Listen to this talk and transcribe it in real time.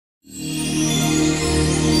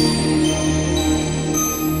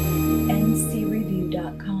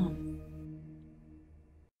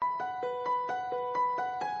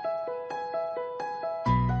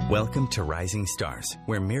Welcome to Rising Stars,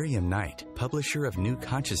 where Miriam Knight, publisher of New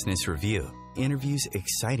Consciousness Review, interviews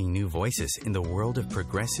exciting new voices in the world of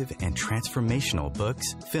progressive and transformational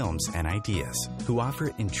books, films, and ideas, who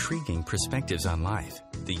offer intriguing perspectives on life,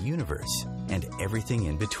 the universe, and everything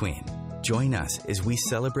in between. Join us as we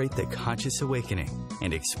celebrate the conscious awakening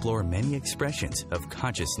and explore many expressions of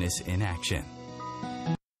consciousness in action.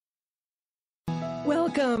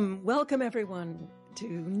 Welcome everyone to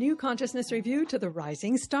New Consciousness Review, to the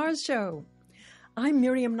Rising Stars Show. I'm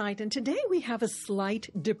Miriam Knight, and today we have a slight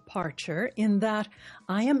departure in that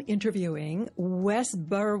I am interviewing Wes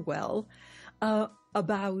Burwell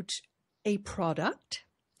about a product,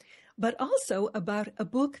 but also about a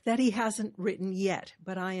book that he hasn't written yet,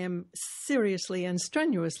 but I am seriously and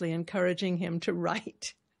strenuously encouraging him to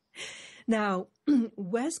write. Now,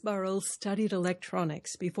 Wes Burwell studied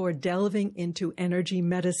electronics before delving into energy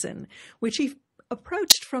medicine, which he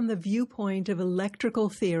approached from the viewpoint of electrical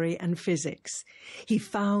theory and physics. He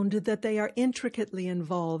found that they are intricately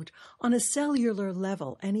involved on a cellular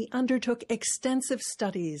level, and he undertook extensive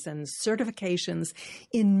studies and certifications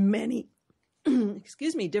in many,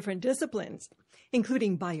 different disciplines,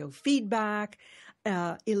 including biofeedback,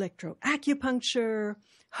 electroacupuncture,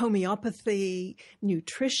 homeopathy,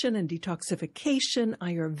 nutrition and detoxification,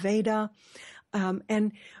 Ayurveda,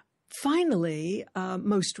 and finally,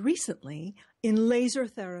 most recently, in laser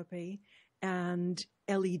therapy and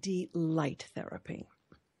LED light therapy.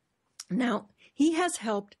 Now, he has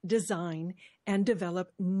helped design and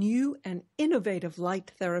develop new and innovative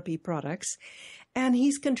light therapy products, and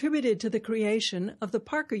he's contributed to the creation of the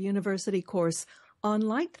Parker University course on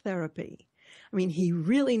light therapy. I mean, he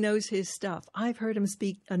really knows his stuff. I've heard him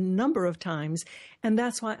speak a number of times, and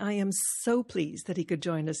that's why I am so pleased that he could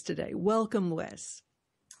join us today. Welcome, Wes.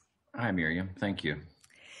 Hi, Miriam. Thank you.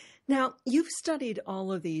 Now, you've studied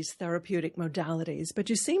all of these therapeutic modalities, but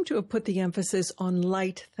you seem to have put the emphasis on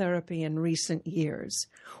light therapy in recent years.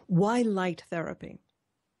 Why light therapy?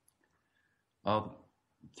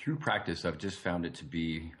 Through practice, I've just found it to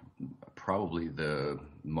be probably the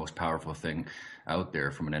most powerful thing out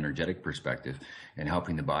there from an energetic perspective in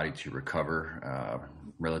helping the body to recover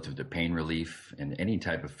relative to pain relief and any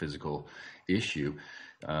type of physical issue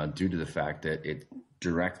due to the fact that it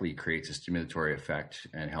directly creates a stimulatory effect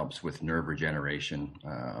and helps with nerve regeneration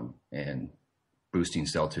and boosting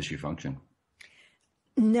cell tissue function.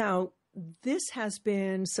 Now, this has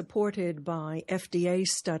been supported by FDA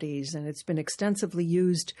studies, and it's been extensively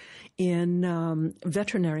used in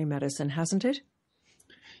veterinary medicine, hasn't it?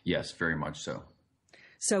 Yes, very much so.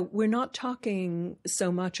 So we're not talking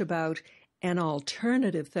so much about an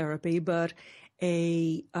alternative therapy, but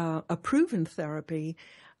a proven therapy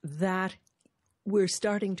that we're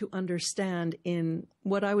starting to understand in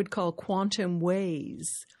what I would call quantum ways.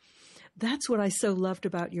 That's what I so loved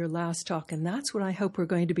about your last talk, and that's what I hope we're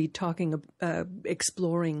going to be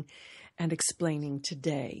exploring and explaining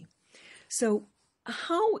today. So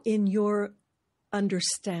how, in your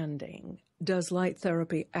understanding, does light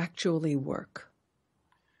therapy actually work?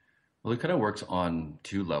 Well, it kind of works on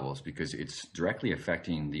two levels because it's directly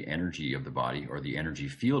affecting the energy of the body or the energy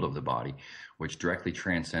field of the body, which directly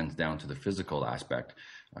transcends down to the physical aspect.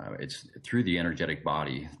 It's through the energetic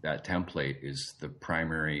body. That template is the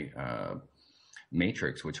primary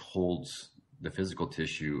matrix which holds the physical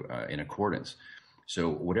tissue in accordance. So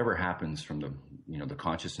whatever happens from the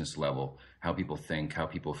consciousness level, how people think, how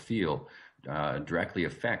people feel, directly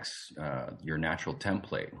affects your natural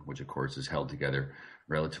template, which of course is held together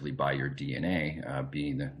relatively by your DNA,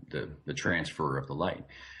 being the transfer of the light.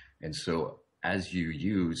 And so as you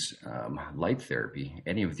use light therapy,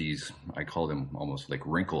 any of these, I call them almost like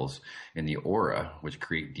wrinkles in the aura, which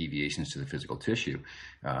create deviations to the physical tissue,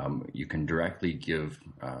 you can directly give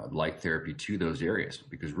light therapy to those areas,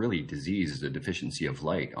 because really disease is a deficiency of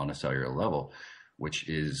light on a cellular level, which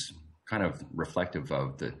is kind of reflective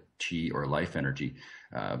of the chi or life energy,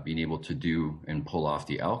 being able to do and pull off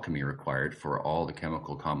the alchemy required for all the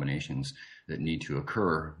chemical combinations that need to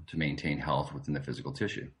occur to maintain health within the physical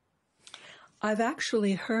tissue. I've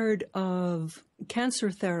actually heard of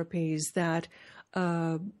cancer therapies that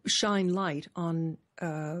shine light on,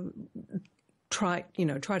 try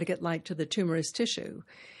to get light to the tumorous tissue,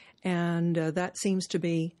 and that seems to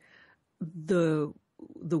be the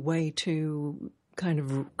way to kind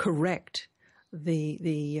of correct the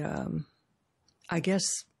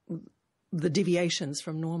deviations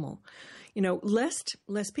from normal. Lest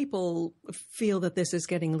people feel that this is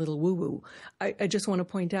getting a little woo-woo, I just want to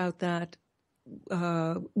point out that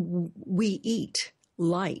we eat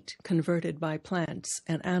light converted by plants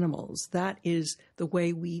and animals. That is the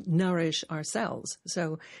way we nourish ourselves.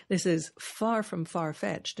 So this is far from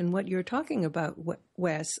far-fetched. And what you're talking about,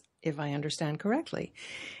 Wes, if I understand correctly,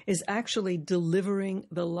 is actually delivering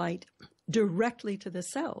the light directly to the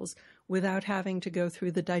cells without having to go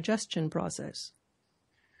through the digestion process.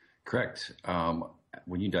 Correct.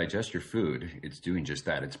 When you digest your food, it's doing just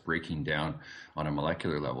that. It's breaking down on a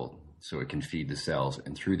molecular level so it can feed the cells.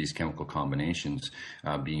 And through these chemical combinations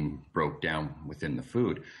being broke down within the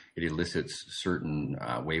food, it elicits certain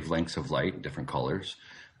wavelengths of light, different colors.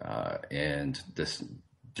 And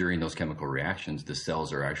during those chemical reactions, the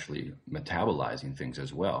cells are actually metabolizing things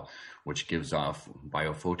as well, which gives off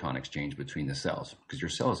biophoton exchange between the cells, because your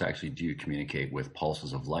cells actually do communicate with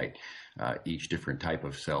pulses of light, each different type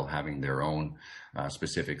of cell having their own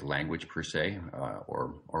specific language per se,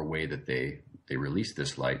 or way that they release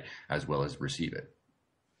this light as well as receive it.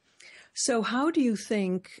 So how do you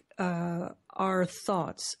think our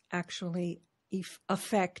thoughts actually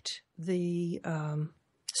affect the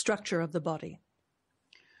structure of the body?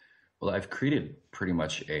 Well, I've created pretty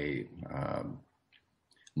much a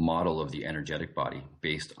model of the energetic body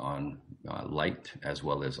based on light as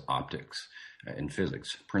well as optics and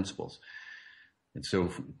physics principles. And so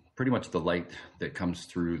pretty much the light that comes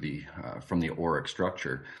through from the auric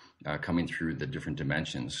structure, coming through the different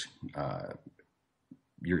dimensions,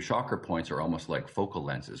 your chakra points are almost like focal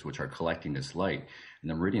lenses, which are collecting this light, and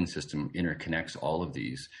the meridian system interconnects all of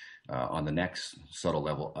these on the next subtle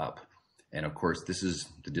level up. And of course, this is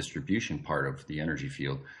the distribution part of the energy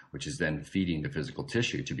field, which is then feeding the physical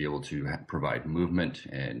tissue to be able to provide movement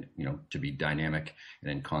and, to be dynamic and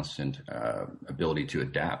in constant ability to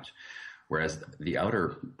adapt. Whereas the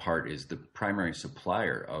outer part is the primary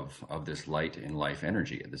supplier of this light and life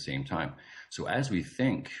energy at the same time. So as we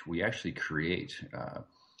think, we actually create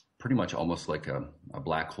pretty much almost like a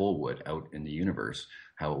black hole would out in the universe,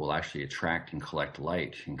 how it will actually attract and collect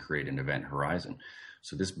light and create an event horizon.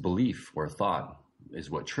 So this belief or thought is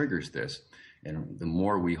what triggers this. And the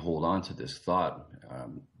more we hold on to this thought,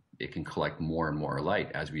 it can collect more and more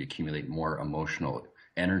light as we accumulate more emotional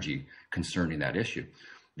energy concerning that issue.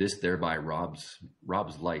 This thereby robs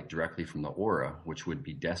light directly from the aura, which would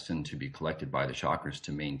be destined to be collected by the chakras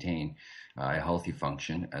to maintain a healthy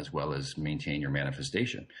function as well as maintain your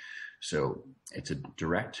manifestation. So it's a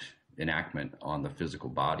direct enactment on the physical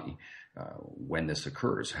body when this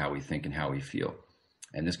occurs, how we think and how we feel.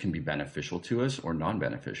 And this can be beneficial to us or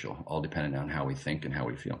non-beneficial, all depending on how we think and how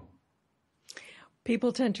we feel.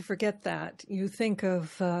 People tend to forget that. You think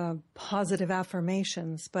of positive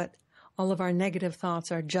affirmations, but all of our negative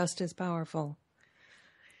thoughts are just as powerful.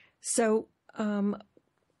 So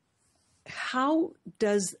how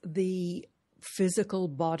does the physical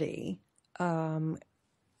body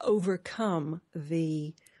overcome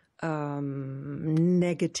the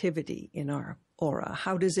negativity in our aura?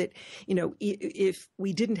 How does it, if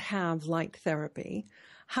we didn't have light therapy,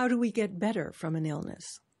 how do we get better from an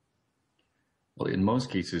illness? Well, in most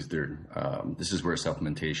cases, this is where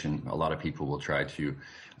supplementation, a lot of people will try to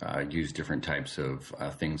use different types of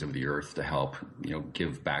things of the earth to help,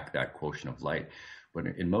 give back that quotient of light. But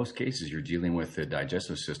in most cases, you're dealing with the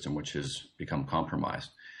digestive system, which has become compromised.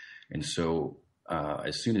 And so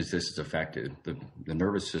as soon as this is affected, the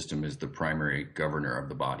nervous system is the primary governor of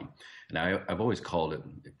the body. And I've always called it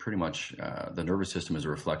pretty much the nervous system is a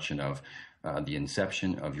reflection of the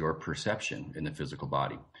inception of your perception in the physical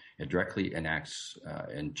body. It directly enacts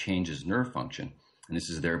and changes nerve function, and this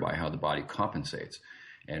is thereby how the body compensates.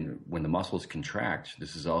 And when the muscles contract,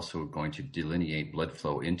 this is also going to delineate blood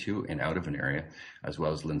flow into and out of an area, as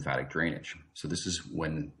well as lymphatic drainage. So this is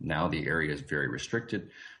when now the area is very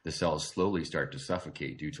restricted. The cells slowly start to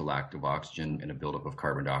suffocate due to lack of oxygen and a buildup of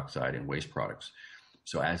carbon dioxide and waste products.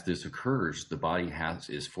 So as this occurs, the body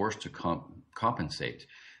is forced to compensate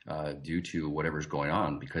due to whatever's going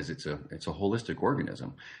on, because it's a holistic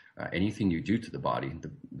organism. Anything you do to the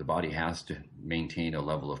body has to maintain a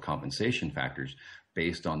level of compensation factors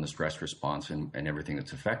based on the stress response and everything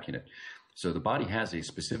that's affecting it. So the body has a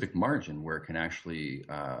specific margin where it can actually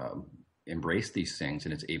embrace these things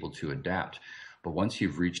and it's able to adapt. But once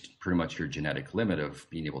you've reached pretty much your genetic limit of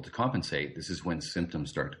being able to compensate, this is when symptoms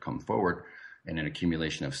start to come forward, and an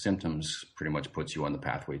accumulation of symptoms pretty much puts you on the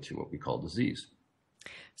pathway to what we call disease.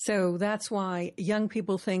 So that's why young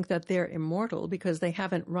people think that they're immortal, because they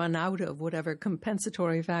haven't run out of whatever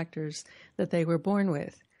compensatory factors that they were born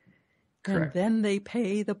with. Correct. And then they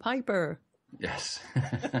pay the piper. Yes,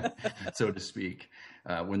 so to speak.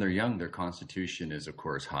 When they're young, their constitution is, of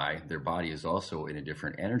course, high. Their body is also in a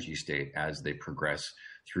different energy state as they progress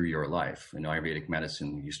through your life. In Ayurvedic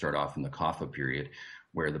medicine, you start off in the kapha period,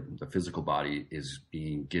 where the physical body is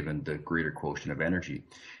being given the greater quotient of energy.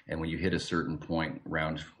 And when you hit a certain point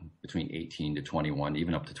around between 18 to 21,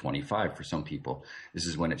 even up to 25 for some people, this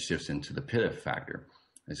is when it shifts into the pitta factor.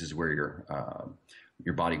 This is where your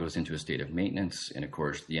body goes into a state of maintenance. And of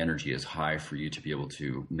course, the energy is high for you to be able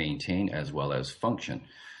to maintain as well as function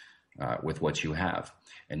with what you have.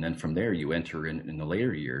 And then from there, you enter in the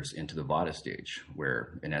later years into the vata stage,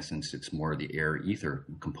 where in essence, it's more the air ether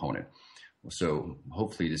component. So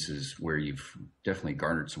hopefully this is where you've definitely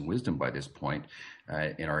garnered some wisdom by this point,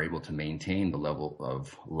 and are able to maintain the level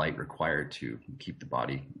of light required to keep the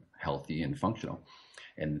body healthy and functional.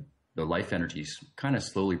 And the life energy kind of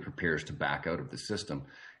slowly prepares to back out of the system,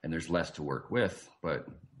 and there's less to work with. But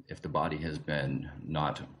if the body has been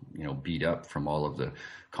not, beat up from all of the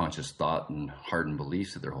conscious thought and hardened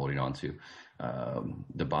beliefs that they're holding on to,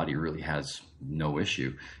 the body really has no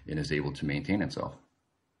issue and is able to maintain itself.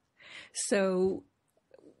 So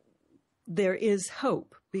there is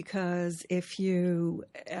hope, because if you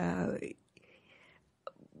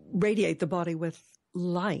radiate the body with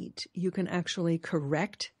light, you can actually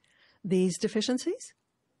correct these deficiencies?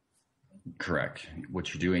 Correct.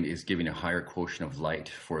 What you're doing is giving a higher quotient of light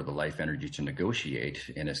for the life energy to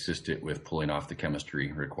negotiate and assist it with pulling off the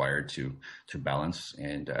chemistry required to balance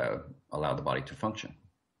and allow the body to function.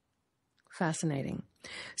 Fascinating.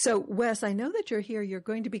 So, Wes, I know that you're here. You're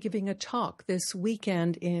going to be giving a talk this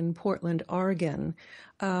weekend in Portland, Oregon.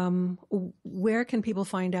 Where can people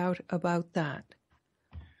find out about that?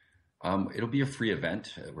 It'll be a free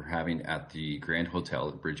event we're having at the Grand Hotel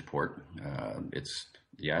at Bridgeport.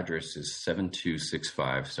 The address is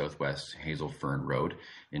 7265 Southwest Hazel Fern Road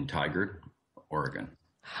in Tigard, Oregon.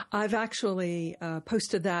 I've actually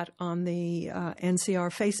posted that on the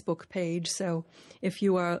NCR Facebook page. So if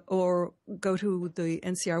you are, or go to the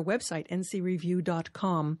NCR website,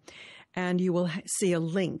 ncreview.com, and you will see a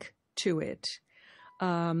link to it.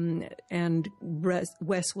 And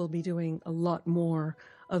Wes will be doing a lot more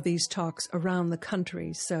of these talks around the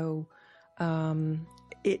country. So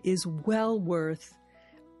it is well worth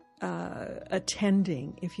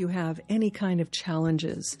attending if you have any kind of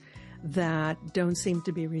challenges that don't seem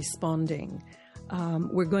to be responding.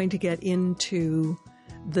 We're going to get into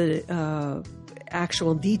the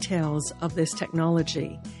actual details of this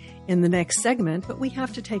technology in the next segment, but we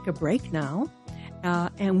have to take a break now.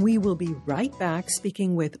 And we will be right back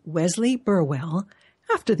speaking with Wesley Burwell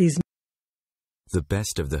after these. The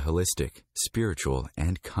best of the holistic, spiritual,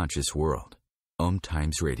 and conscious world. Om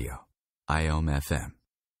Times Radio. IOM FM.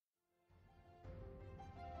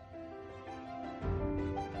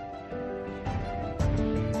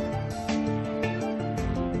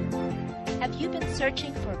 Have you been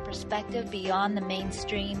searching for a perspective beyond the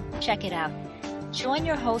mainstream? Check it out. Join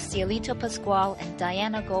your hosts, Yelito Pascual and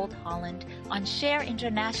Diana Gold Holland, on Share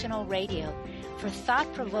International Radio for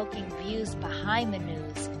thought-provoking views behind the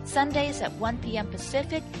news, Sundays at 1 p.m.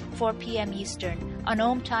 Pacific, 4 p.m. Eastern on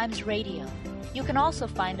Om Times Radio. You can also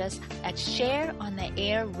find us at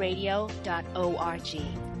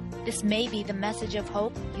shareontheairradio.org. This may be the message of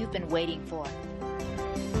hope you've been waiting for.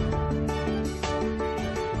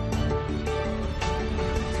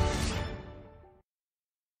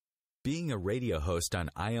 Being a radio host on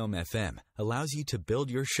IOM FM allows you to build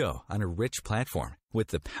your show on a rich platform with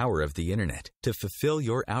the power of the internet to fulfill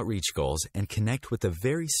your outreach goals and connect with a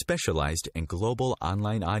very specialized and global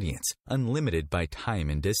online audience, unlimited by time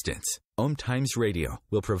and distance. Om Times Radio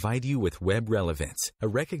will provide you with web relevance, a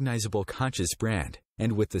recognizable conscious brand,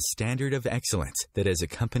 and with the standard of excellence that has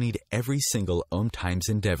accompanied every single Om Times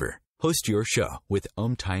endeavor. Host your show with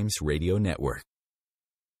Om Times Radio Network.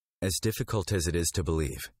 As difficult as it is to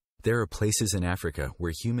believe, there are places in Africa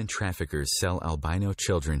where human traffickers sell albino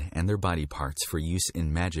children and their body parts for use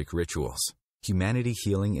in magic rituals. Humanity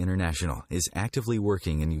Healing International is actively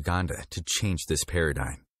working in Uganda to change this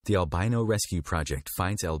paradigm. The Albino Rescue Project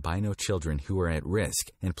finds albino children who are at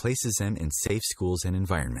risk and places them in safe schools and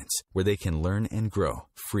environments where they can learn and grow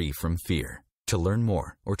free from fear. To learn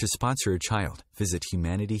more or to sponsor a child, visit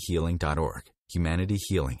humanityhealing.org. Humanity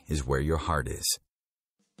Healing is where your heart is.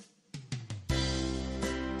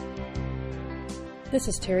 This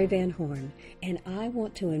is Terry Van Horn, and I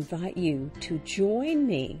want to invite you to join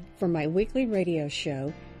me for my weekly radio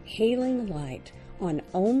show, Healing Light, on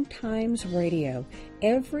Om Times Radio,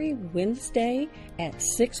 every Wednesday at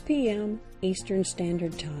 6 p.m. Eastern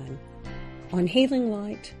Standard Time. On Healing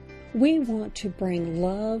Light, we want to bring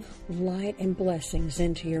love, light, and blessings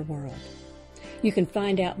into your world. You can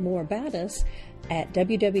find out more about us at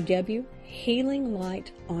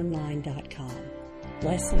www.healinglightonline.com.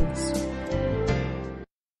 Blessings.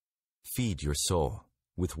 Feed your soul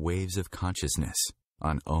with waves of consciousness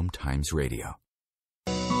on Om Times Radio.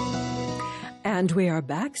 And we are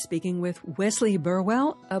back speaking with Wesley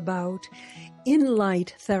Burwell about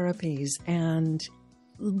in-light therapies. And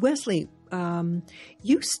Wesley,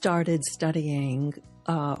 you started studying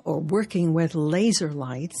or working with laser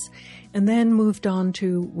lights and then moved on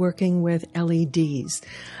to working with LEDs.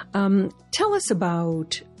 Tell us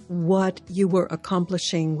about what you were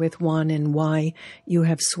accomplishing with one and why you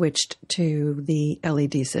have switched to the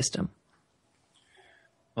LED system.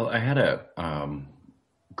 Well, I had a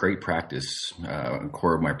great practice.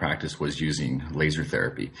 Core of my practice was using laser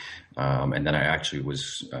therapy. And then I actually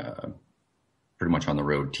was pretty much on the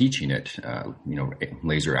road teaching it,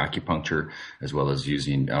 laser acupuncture, as well as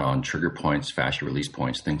using on trigger points, fascia release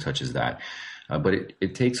points, things such as that. But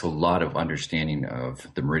it takes a lot of understanding of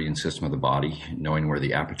the meridian system of the body, knowing where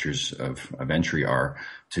the apertures of entry are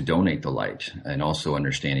to donate the light, and also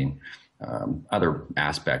understanding other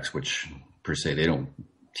aspects which per se they don't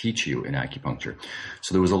teach you in acupuncture.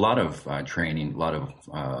 So there was a lot of training, a lot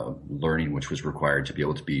of learning which was required to be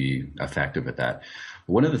able to be effective at that.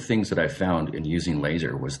 One of the things that I found in using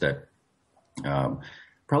laser was that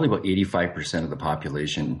probably about 85% of the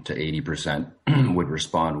population to 80% would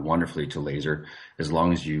respond wonderfully to laser as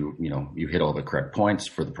long as you hit all the correct points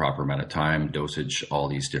for the proper amount of time, dosage, all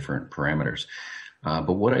these different parameters.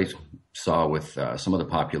 But what I saw with some of the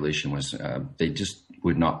population was they just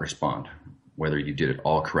would not respond. Whether you did it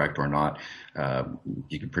all correct or not,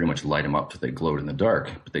 you could pretty much light them up till they glowed in the dark,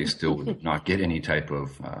 but they still would not get any type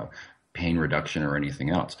of pain reduction or anything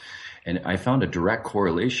else. And I found a direct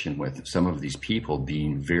correlation with some of these people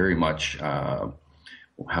being very much, how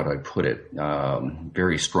do I put it,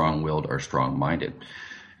 very strong-willed or strong-minded.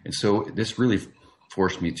 And so this really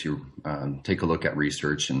forced me to take a look at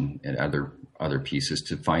research and other pieces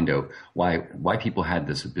to find out why people had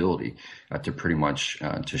this ability to pretty much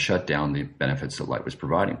to shut down the benefits that light was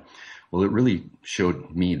providing. Well, it really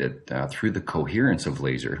showed me that through the coherence of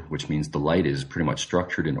laser, which means the light is pretty much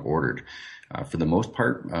structured and ordered, for the most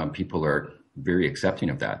part, people are very accepting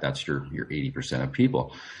of that. That's your 80% of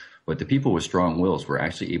people. But the people with strong wills were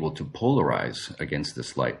actually able to polarize against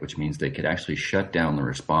this light, which means they could actually shut down the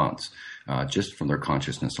response just from their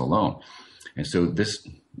consciousness alone. And so this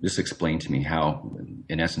explained to me how,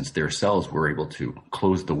 in essence, their cells were able to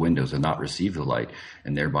close the windows and not receive the light,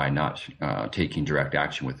 and thereby not taking direct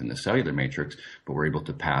action within the cellular matrix, but were able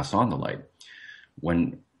to pass on the light.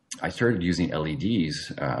 When I started using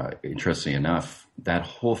LEDs, interestingly enough, that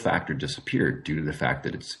whole factor disappeared due to the fact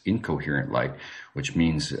that it's incoherent light, which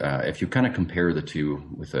means if you kind of compare the two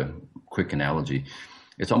with a quick analogy,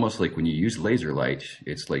 it's almost like when you use laser light,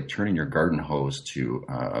 it's like turning your garden hose to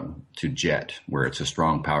jet, where it's a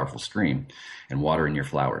strong, powerful stream, and watering your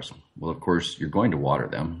flowers. Well, of course, you're going to water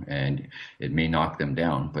them, and it may knock them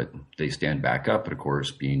down, but they stand back up, but of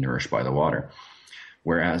course, being nourished by the water.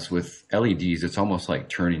 Whereas with LEDs, it's almost like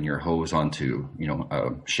turning your hose onto, a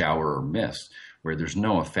shower or mist, where there's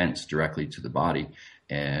no offense directly to the body,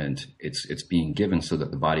 and it's being given so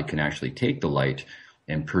that the body can actually take the light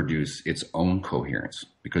and produce its own coherence,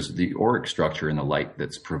 because the auric structure in the light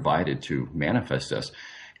that's provided to manifest this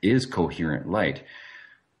is coherent light,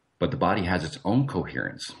 but the body has its own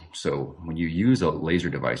coherence. So when you use a laser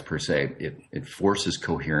device per se, it forces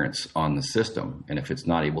coherence on the system, and if it's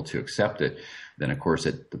not able to accept it, then of course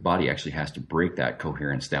the body actually has to break that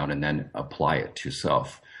coherence down and then apply it to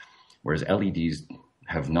self. Whereas LEDs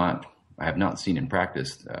I have not seen in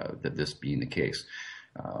practice that this being the case.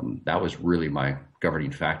 That was really my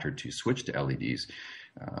governing factor to switch to LEDs.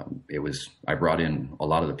 I brought in a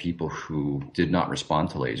lot of the people who did not respond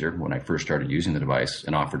to laser when I first started using the device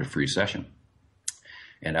and offered a free session.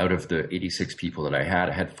 And out of the 86 people that I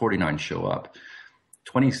had 49 show up.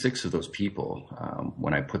 26 of those people,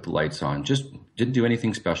 when I put the lights on, just didn't do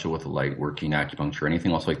anything special with the light, working acupuncture,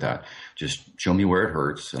 anything else like that. Just show me where it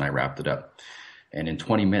hurts, and I wrapped it up. And in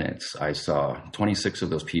 20 minutes, I saw 26 of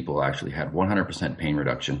those people actually had 100% pain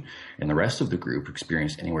reduction, and the rest of the group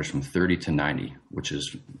experienced anywhere from 30 to 90, which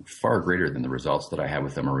is far greater than the results that I had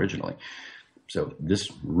with them originally. So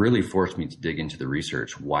this really forced me to dig into the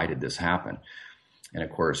research. Why did this happen? And of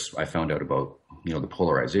course, I found out about, the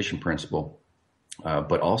polarization principle,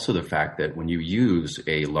 but also the fact that when you use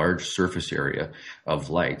a large surface area of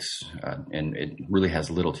lights, and it really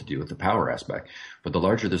has little to do with the power aspect, but the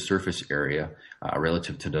larger the surface area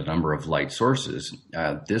relative to the number of light sources,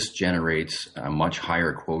 this generates a much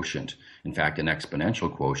higher quotient, in fact, an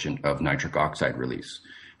exponential quotient of nitric oxide release.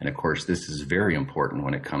 And of course, this is very important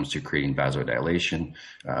when it comes to creating vasodilation,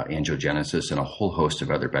 angiogenesis, and a whole host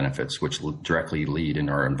of other benefits which directly lead and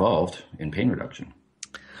are involved in pain reduction.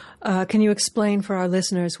 Can you explain for our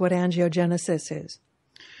listeners what angiogenesis is?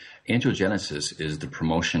 Angiogenesis is the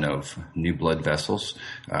promotion of new blood vessels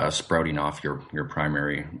sprouting off your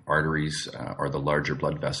primary arteries or the larger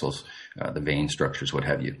blood vessels, the vein structures, what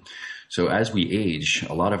have you. So as we age,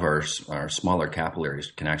 a lot of our smaller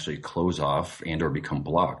capillaries can actually close off and or become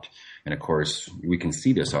blocked. And of course, we can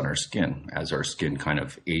see this on our skin as our skin kind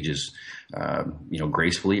of ages,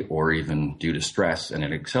 gracefully or even due to stress at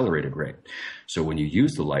an accelerated rate. So when you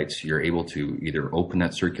use the lights, you're able to either open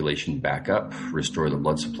that circulation back up, restore the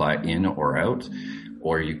blood supply in or out,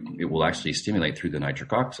 or it will actually stimulate through the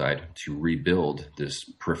nitric oxide to rebuild this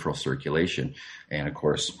peripheral circulation and, of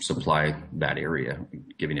course, supply that area,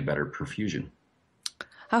 giving a better perfusion.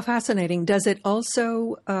 How fascinating. Does it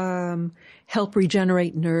also help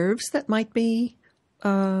regenerate nerves that might be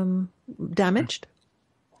damaged?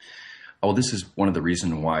 Oh, this is one of the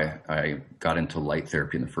reasons why I got into light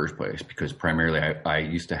therapy in the first place, because primarily I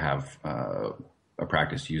used to have a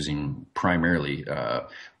practice using primarily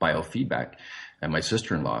biofeedback. And my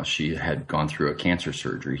sister-in-law, she had gone through a cancer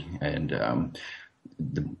surgery, and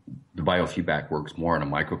the biofeedback works more on a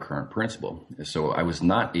microcurrent principle. So I was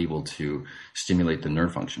not able to stimulate the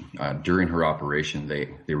nerve function. During her operation,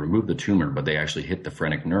 they removed the tumor, but they actually hit the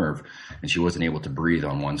phrenic nerve, and she wasn't able to breathe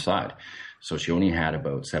on one side. So she only had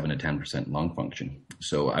about 7 to 10% lung function.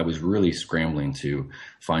 So I was really scrambling to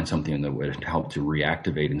find something that would help to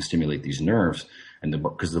reactivate and stimulate these nerves. And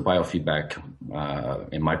because the biofeedback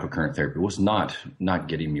and microcurrent therapy was not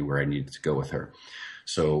getting me where I needed to go with her.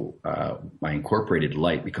 So I incorporated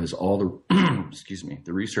light because all the,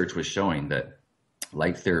 the research was showing that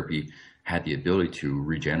light therapy had the ability to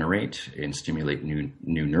regenerate and stimulate new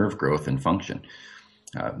nerve growth and function.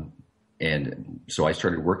 And so I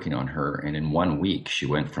started working on her, and in 1 week, she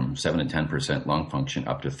went from 7 to 10% lung function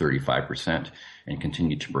up to 35% and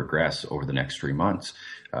continued to progress over the next 3 months,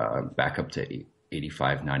 back up to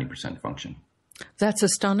 85, 90% function. That's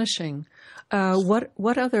astonishing.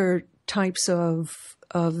 What other types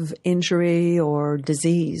of injury or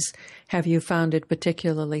disease have you found it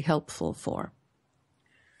particularly helpful for?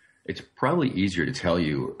 It's probably easier to tell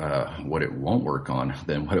you what it won't work on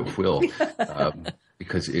than what it will,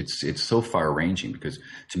 because it's so far-ranging. Because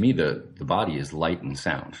to me, the body is light and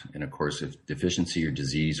sound, and of course, if deficiency or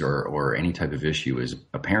disease or any type of issue is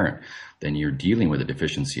apparent, then you're dealing with a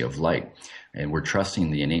deficiency of light, and we're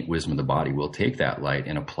trusting the innate wisdom of the body. We'll take that light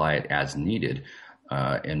and apply it as needed,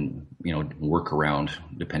 and work around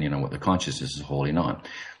depending on what the consciousness is holding on.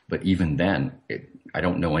 But even then, I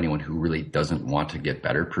don't know anyone who really doesn't want to get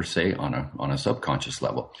better per se on a subconscious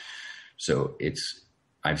level. So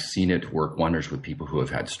I've seen it work wonders with people who have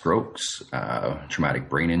had strokes, traumatic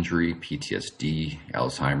brain injury, PTSD,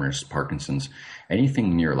 Alzheimer's, Parkinson's,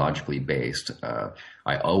 anything neurologically based.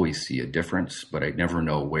 I always see a difference, but I never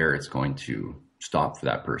know where it's going to stop for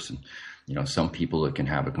that person. Some people, it can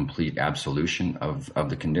have a complete absolution of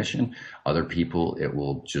the condition. Other people, it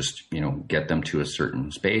will just, get them to a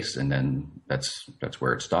certain space, and then that's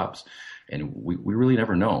where it stops. And we really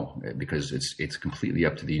never know, because it's completely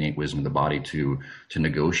up to the innate wisdom of the body to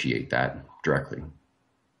negotiate that directly.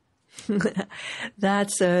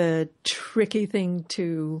 That's a tricky thing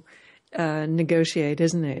to negotiate,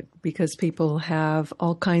 isn't it? Because people have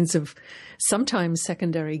all kinds of sometimes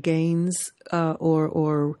secondary gains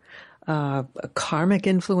or karmic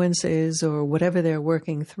influences or whatever they're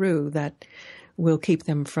working through that will keep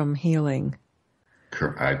them from healing.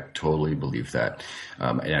 I totally believe that.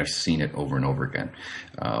 And I've seen it over and over again.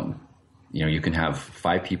 You can have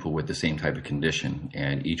 5 people with the same type of condition,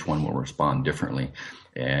 and each one will respond differently.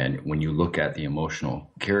 And when you look at the emotional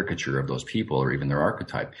caricature of those people, or even their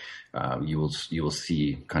archetype, you will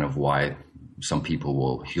see kind of why some people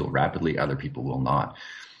will heal rapidly, other people will not.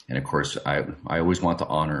 And of course, I always want to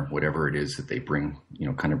honor whatever it is that they bring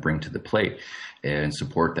to the plate, and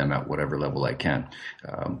support them at whatever level I can.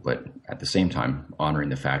 But at the same time, honoring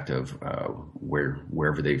the fact of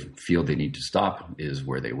wherever they feel they need to stop is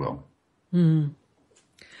where they will. Mm.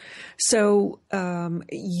 So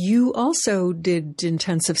you also did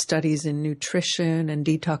intensive studies in nutrition and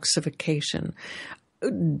detoxification.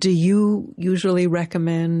 Do you usually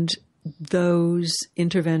recommend those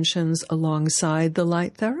interventions alongside the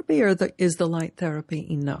light therapy, or is the light therapy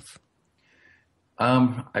enough?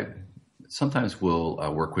 I sometimes will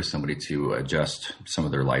work with somebody to adjust some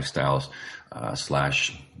of their lifestyles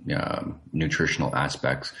 / nutritional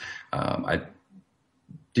aspects. I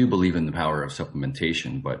do believe in the power of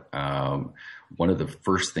supplementation, but one of the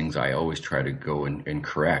first things I always try to go and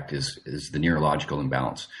correct is the neurological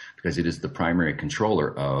imbalance, because it is the primary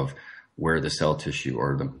controller of where the cell tissue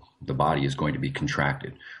or the body is going to be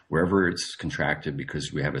contracted. wherever it's contracted,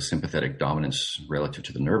 because we have a sympathetic dominance relative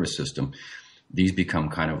to the nervous system, these become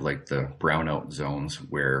kind of like the brownout zones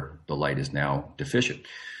where the light is now deficient.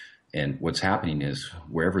 And what's happening is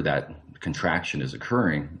wherever that contraction is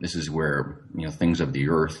occurring, this is where, things of the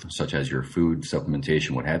earth, such as your food,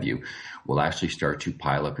 supplementation, what have you, will actually start to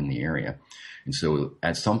pile up in the area. And so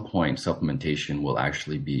at some point, supplementation will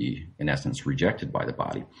actually be, in essence, rejected by the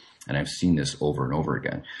body. And I've seen this over and over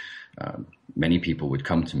again. Many people would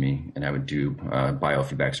come to me and I would do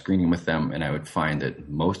biofeedback screening with them, and I would find that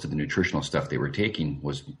most of the nutritional stuff they were taking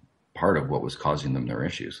was part of what was causing them their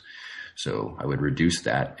issues. So I would reduce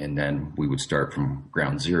that, and then we would start from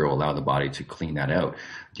ground zero, allow the body to clean that out,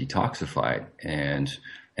 detoxify it,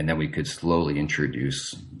 and then we could slowly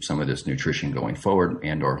introduce some of this nutrition going forward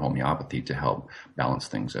and or homeopathy to help balance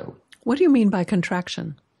things out. What do you mean by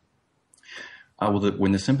contraction?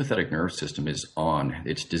 When the sympathetic nervous system is on,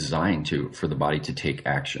 it's designed for the body to take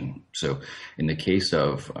action. So in the case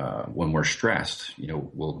of when we're stressed,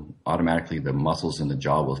 we'll automatically, the muscles in the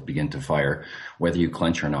jaw will begin to fire. Whether you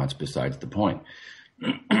clench or not is besides the point.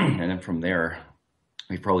 And then from there,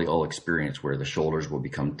 we've probably all experienced where the shoulders will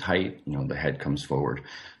become tight, the head comes forward.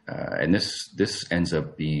 And this ends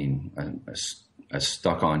up being a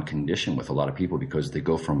stuck-on condition with a lot of people, because they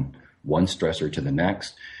go from one stressor to the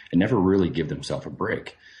next and never really give themselves a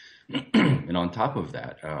break. And on top of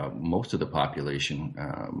that, most of the population,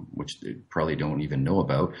 which they probably don't even know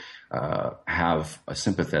about, have a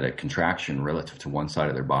sympathetic contraction relative to one side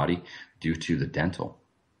of their body due to the dental.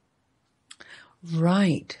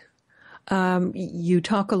 Right. You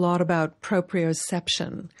talk a lot about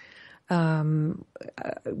proprioception.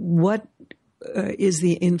 What is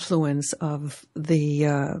the influence of the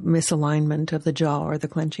misalignment of the jaw or the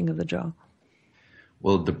clenching of the jaw?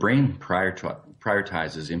 Well, the brain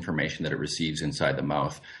prioritizes information that it receives inside the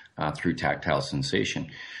mouth through tactile sensation.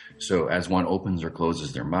 So as one opens or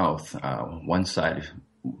closes their mouth, one side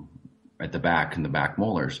at the back, in the back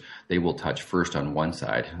molars, they will touch first on one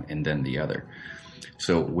side and then the other.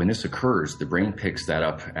 So when this occurs, the brain picks that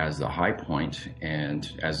up as the high point,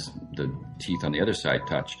 and as the teeth on the other side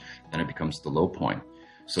touch, then it becomes the low point.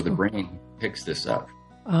 So the brain picks this up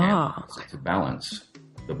to balance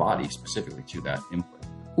the body specifically to that input.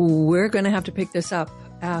 We're going to have to pick this up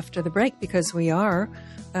after the break, because we are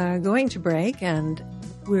going to break, and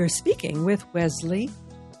we're speaking with Wesley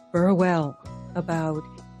Burwell about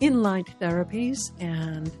in-light therapies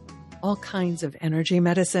and all kinds of energy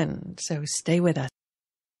medicine. So stay with us.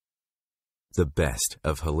 The best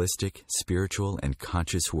of holistic, spiritual, and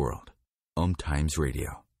conscious world. Om Times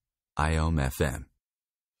Radio. IOM FM.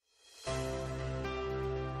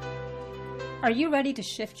 Are you ready to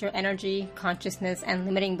shift your energy, consciousness, and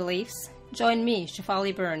limiting beliefs? Join me,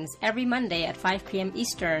 Shefali Burns, every Monday at 5 p.m.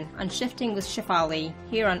 Eastern on Shifting with Shefali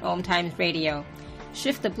here on Om Times Radio.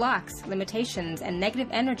 Shift the blocks, limitations, and negative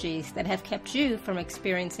energies that have kept you from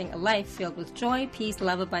experiencing a life filled with joy, peace,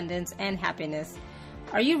 love, abundance, and happiness.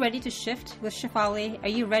 Are you ready to shift with Shefali? Are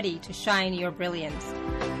you ready to shine your brilliance?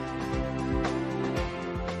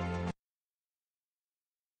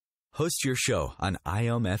 Host your show on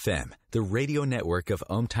IOM FM, the radio network of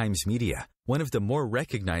Om Times Media, one of the more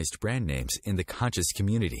recognized brand names in the conscious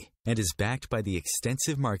community, and is backed by the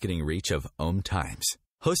extensive marketing reach of Om Times.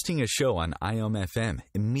 Hosting a show on IOM FM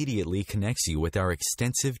immediately connects you with our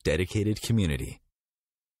extensive dedicated community.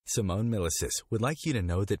 Simone Milasas would like you to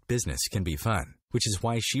know that business can be fun, which is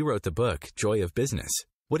why she wrote the book, Joy of Business.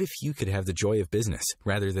 What if you could have the joy of business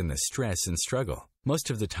rather than the stress and struggle? Most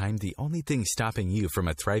of the time, the only thing stopping you from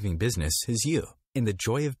a thriving business is you. In the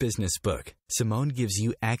Joy of Business book, Simone gives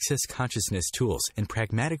you access consciousness tools and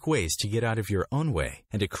pragmatic ways to get out of your own way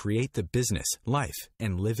and to create the business, life,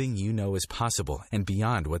 and living you know is possible and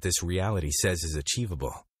beyond what this reality says is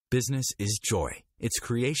achievable. Business is joy. It's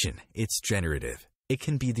creation. It's generative. It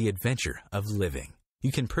can be the adventure of living.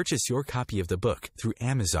 You can purchase your copy of the book through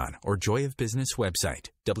Amazon or Joy of Business website,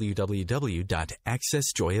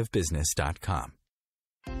 www.accessjoyofbusiness.com.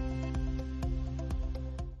 Eros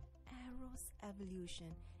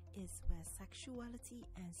Evolution is where sexuality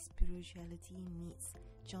and spirituality meets.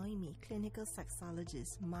 Join me, clinical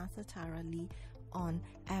sexologist Martha Tara Lee, on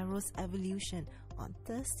Eros Evolution on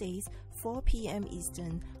Thursdays, 4 p.m.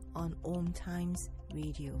 Eastern on Om Times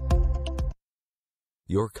Radio.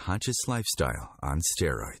 Your conscious lifestyle on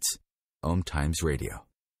steroids. Om Times Radio.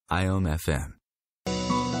 IOM FM.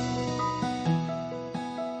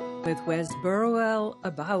 With Wes Burwell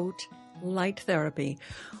about light therapy.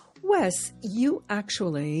 Wes, you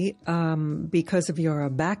actually, because of your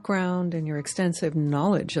background and your extensive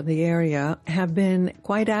knowledge of the area, have been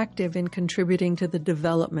quite active in contributing to the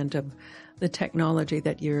development of the technology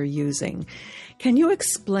that you're using. Can you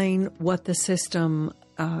explain what the system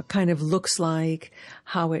kind of looks like,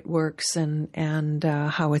 how it works, and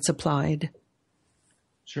how it's applied?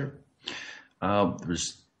 Sure.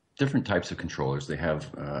 There's different types of controllers. They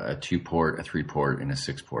have a 2-port, a 3-port, and a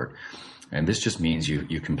 6-port. And this just means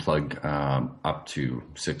you can plug up to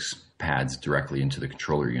 6 pads directly into the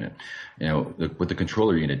controller unit. You know, what the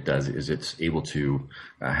controller unit does is it's able to,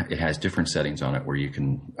 it has different settings on it where you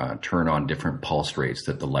can turn on different pulse rates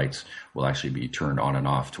that the lights will actually be turned on and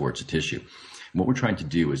off towards the tissue. And what we're trying to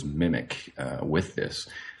do is mimic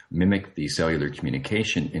the cellular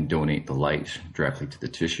communication and donate the light directly to the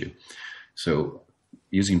tissue. So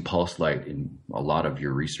using pulse light in a lot of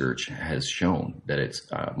your research has shown that it's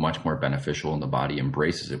much more beneficial, and the body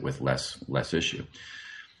embraces it with less issue.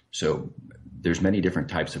 So there's many different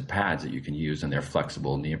types of pads that you can use, and they're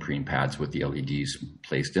flexible neoprene pads with the LEDs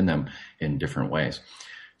placed in them in different ways.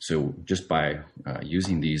 So just by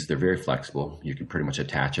using these, they're very flexible. You can pretty much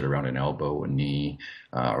attach it around an elbow, a knee,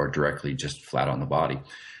 or directly just flat on the body.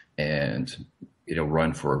 And it'll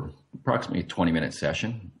run for approximately a 20-minute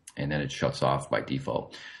session, and then it shuts off by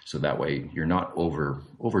default. So that way you're not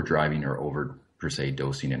overdriving or over per se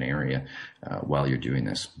dosing an area while you're doing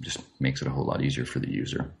this. Just makes it a whole lot easier for the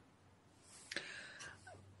user.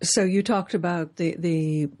 So you talked about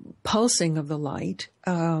the pulsing of the light.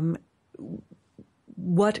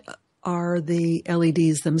 What are the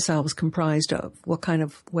LEDs themselves comprised of? What kind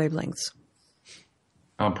of wavelengths?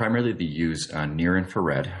 Primarily they use near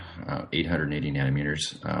infrared, 880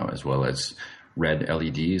 nanometers, as well as red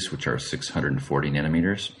LEDs, which are 640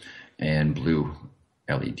 nanometers, and blue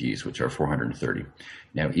LEDs, which are 430.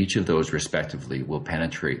 Now, each of those respectively will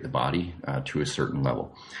penetrate the body to a certain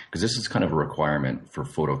level, because this is kind of a requirement for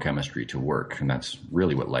photochemistry to work, and that's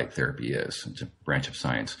really what light therapy is. It's a branch of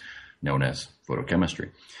science known as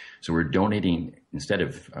photochemistry. So we're donating, instead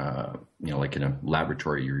of, like in a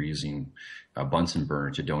laboratory, you're using a Bunsen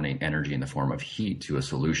burner to donate energy in the form of heat to a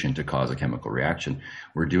solution to cause a chemical reaction.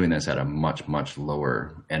 We're doing this at a much, much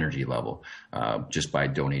lower energy level, just by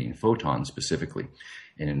donating photons specifically.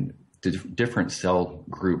 And different cell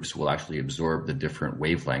groups will actually absorb the different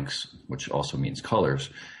wavelengths, which also means colors,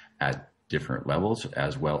 at different levels,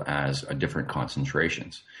 as well as different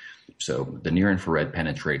concentrations. So the near infrared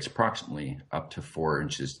penetrates approximately up to 4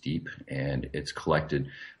 inches deep, and it's collected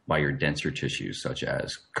by your denser tissues such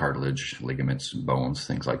as cartilage, ligaments, bones,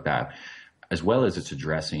 things like that, as well as it's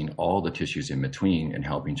addressing all the tissues in between and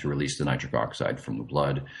helping to release the nitric oxide from the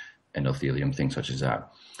blood, endothelium, things such as that.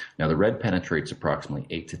 Now the red penetrates approximately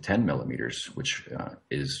 8 to 10 millimeters, which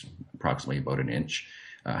is approximately about an inch,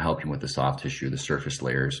 helping with the soft tissue, the surface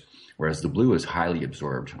layers, whereas the blue is highly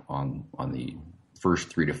absorbed on the first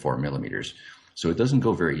 3 to 4 millimeters. So it doesn't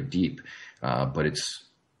go very deep, but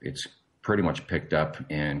it's pretty much picked up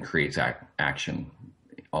and creates action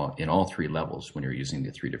in all 3 levels when you're using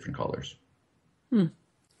the 3 different colors.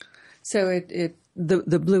 So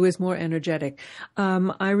the blue is more energetic.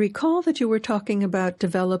 I recall that you were talking about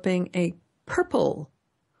developing a purple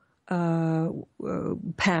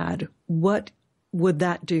pad. What would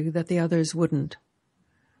that do that the others wouldn't?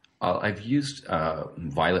 I've used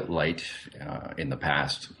violet light in the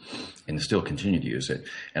past and still continue to use it.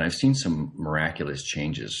 And I've seen some miraculous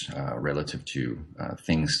changes relative to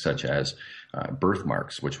things such as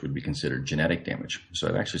birthmarks, which would be considered genetic damage. So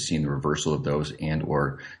I've actually seen the reversal of those and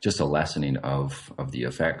or just a lessening of the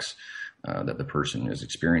effects that the person is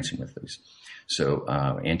experiencing with these. So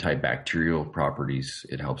antibacterial properties,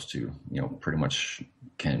 it helps to, pretty much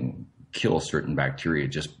can kill certain bacteria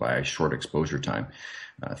just by short exposure time.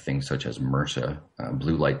 Things such as MRSA,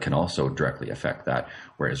 blue light can also directly affect that,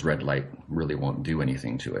 whereas red light really won't do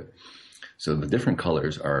anything to it. So the different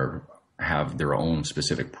colors have their own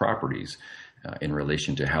specific properties in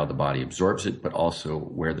relation to how the body absorbs it, but also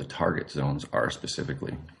where the target zones are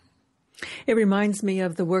specifically. It reminds me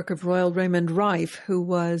of the work of Royal Raymond Rife, who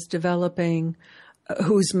was developing,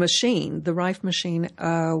 whose machine, the Rife machine,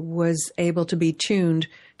 was able to be tuned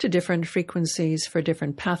to different frequencies for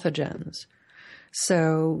different pathogens.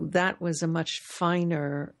 So that was a much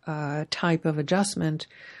finer type of adjustment,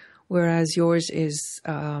 whereas yours is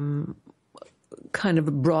kind of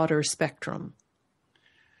a broader spectrum.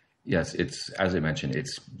 Yes, as I mentioned,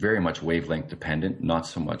 it's very much wavelength dependent, not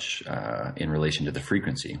so much in relation to the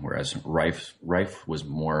frequency, whereas Rife was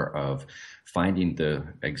more of finding the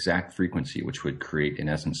exact frequency, which would create, in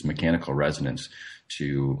essence, mechanical resonance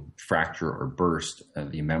to fracture or burst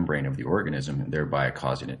the membrane of the organism, and thereby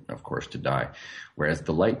causing it, of course, to die. Whereas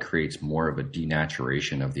the light creates more of a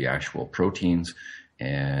denaturation of the actual proteins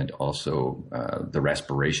and also the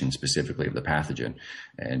respiration specifically of the pathogen,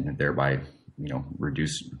 and thereby,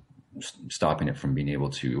 stopping it from being able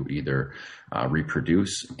to either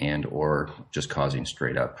reproduce and or just causing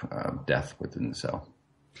straight up death within the cell.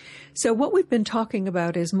 So what we've been talking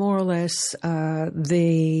about is more or less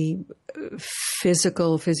the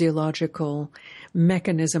physiological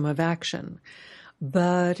mechanism of action.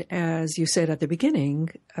 But as you said at the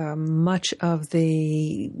beginning, much of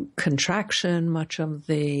the contraction, much of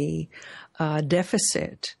the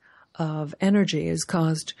deficit of energy is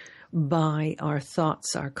caused by our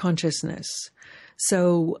thoughts, our consciousness.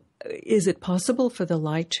 So is it possible for the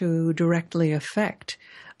light to directly affect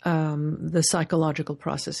the psychological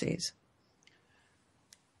processes?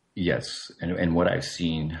 Yes. And what I've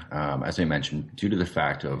seen, as I mentioned, due to the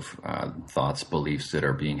fact of thoughts, beliefs that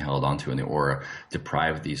are being held onto in the aura,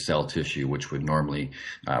 deprive the cell tissue, which would normally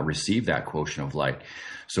receive that quotient of light.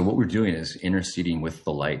 So what we're doing is interceding with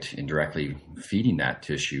the light and directly feeding that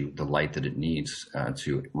tissue the light that it needs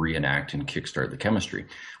to reenact and kickstart the chemistry.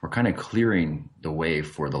 We're kind of clearing the way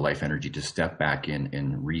for the life energy to step back in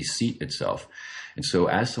and reseat itself. And so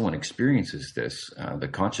as someone experiences this, the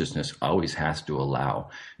consciousness always has to allow.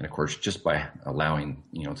 And of course, just by allowing,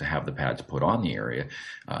 to have the pads put on the area,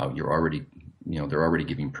 they're already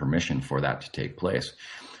giving permission for that to take place.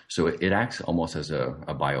 So it acts almost as a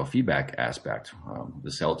biofeedback aspect.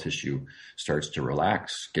 The cell tissue starts to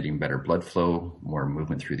relax, getting better blood flow, more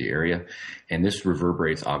movement through the area. And this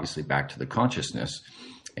reverberates obviously back to the consciousness.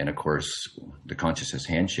 And of course, the consciousness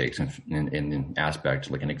handshakes in an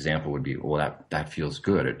aspect, like an example would be, well, that feels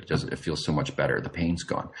good. It feels so much better. The pain's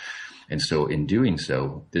gone. And so in doing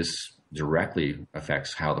so, this directly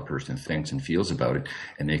affects how the person thinks and feels about it.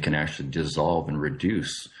 And they can actually dissolve and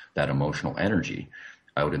reduce that emotional energy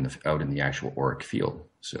out in the actual auric field.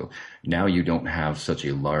 So now you don't have such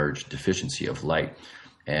a large deficiency of light.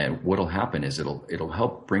 And what'll happen is it'll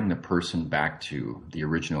help bring the person back to the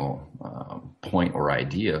original point or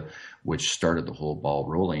idea, which started the whole ball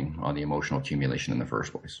rolling on the emotional accumulation in the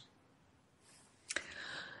first place.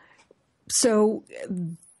 So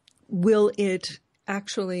will it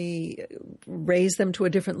actually raise them to a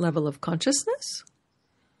different level of consciousness?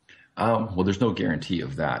 Well, there's no guarantee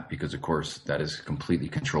of that because, of course, that is completely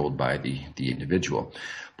controlled by the individual.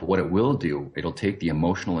 But what it will do, it'll take the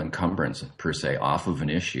emotional encumbrance, per se, off of an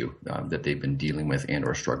issue that they've been dealing with and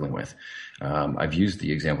or struggling with. I've used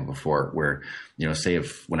the example before where, say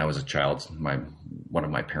if when I was a child, one of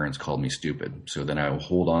my parents called me stupid. So then I will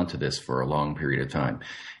hold on to this for a long period of time.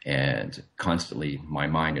 And constantly my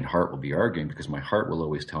mind and heart will be arguing because my heart will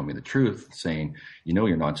always tell me the truth, saying,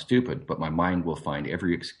 you're not stupid. But my mind will find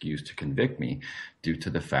every excuse to convict me due to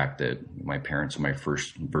the fact that my parents are my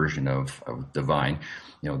first version of divine.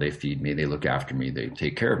 They feed me, they look after me, they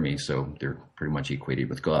take care of me. So they're pretty much equated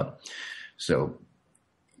with God. So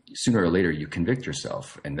sooner or later you convict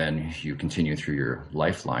yourself and then you continue through your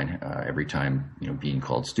lifeline. Every time, being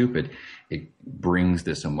called stupid, it brings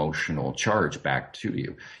this emotional charge back to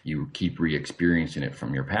you. You keep re-experiencing it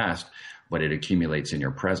from your past, but it accumulates in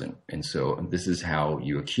your present. And so this is how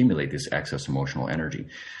you accumulate this excess emotional energy.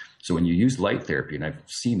 So when you use light therapy, and I've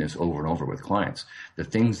seen this over and over with clients, the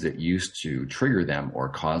things that used to trigger them or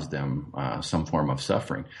cause them some form of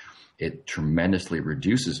suffering, it tremendously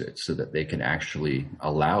reduces it so that they can actually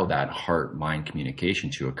allow that heart-mind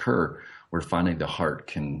communication to occur where finally the heart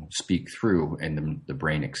can speak through and the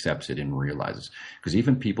brain accepts it and realizes. Because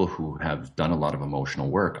even people who have done a lot of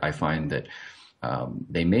emotional work, I find that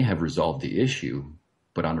they may have resolved the issue,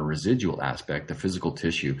 but on a residual aspect, the physical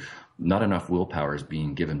tissue, not enough willpower is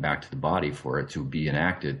being given back to the body for it to be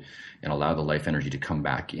enacted and allow the life energy to come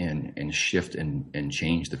back in and shift and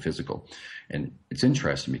change the physical. And it's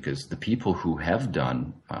interesting because the people who have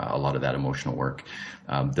done a lot of that emotional work,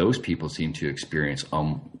 those people seem to experience,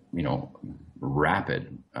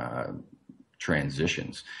 rapid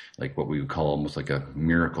transitions, like what we would call almost like a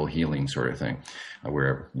miracle healing sort of thing,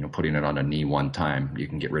 where, putting it on a knee one time, you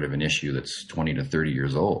can get rid of an issue that's 20 to 30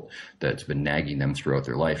 years old that's been nagging them throughout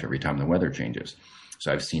their life every time the weather changes.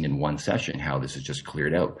 So I've seen in one session how this is just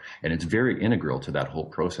cleared out. And it's very integral to that whole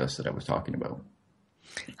process that I was talking about.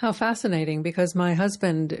 How fascinating, because my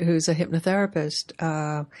husband, who's a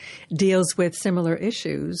hypnotherapist, deals with similar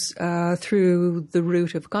issues through the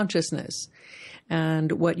root of consciousness.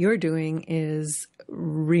 And what you're doing is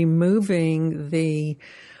removing the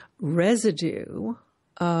residue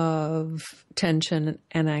of tension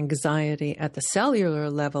and anxiety at the cellular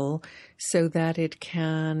level so that it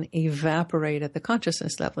can evaporate at the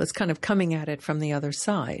consciousness level. It's kind of coming at it from the other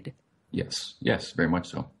side. Yes, very much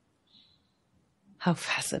so. How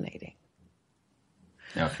fascinating.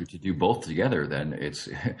 Now, if you're to do both together, then it's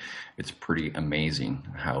pretty amazing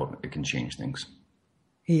how it can change things.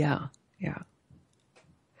 Yeah.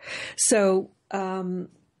 So,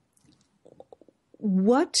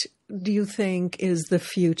 what do you think is the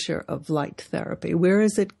future of light therapy? Where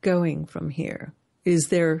is it going from here? Is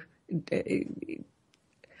there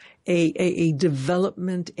a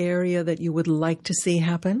development area that you would like to see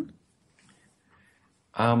happen?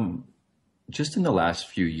 Just in the last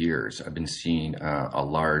few years, I've been seeing a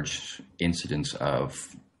large incidence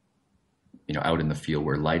of, out in the field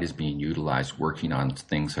where light is being utilized, working on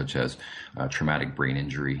things such as traumatic brain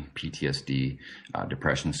injury, PTSD,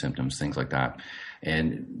 depression symptoms, things like that.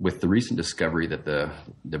 And with the recent discovery that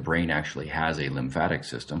the brain actually has a lymphatic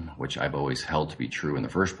system, which I've always held to be true in the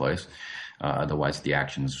first place, otherwise the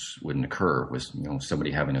actions wouldn't occur, was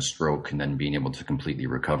somebody having a stroke and then being able to completely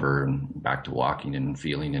recover and back to walking and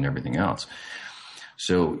feeling and everything else.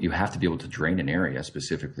 So you have to be able to drain an area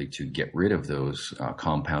specifically to get rid of those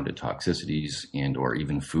compounded toxicities and or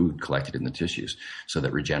even food collected in the tissues so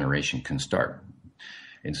that regeneration can start.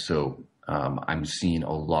 And so I'm seeing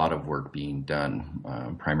a lot of work being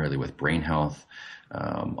done primarily with brain health,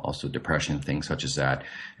 also depression, things such as that.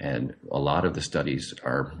 And a lot of the studies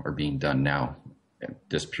are being done now at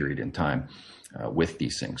this period in time with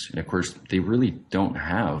these things. And of course, they really don't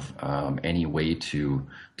have any way to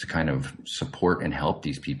kind of support and help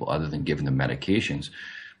these people other than giving them medications,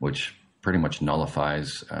 which pretty much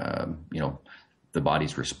nullifies, the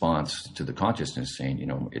body's response to the consciousness, saying,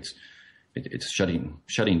 it's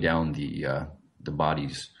shutting down the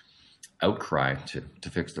body's outcry to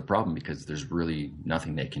fix the problem, because there's really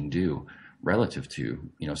nothing they can do relative to,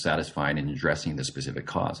 satisfying and addressing the specific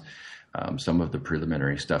cause. Some of the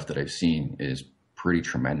preliminary stuff that I've seen is pretty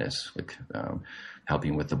tremendous, like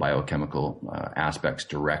helping with the biochemical aspects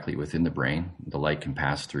directly within the brain. The light can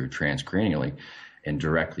pass through transcranially and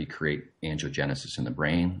directly create angiogenesis in the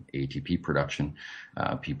brain, ATP production.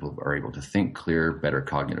 People are able to think clear, better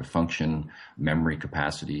cognitive function, memory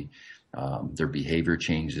capacity. Their behavior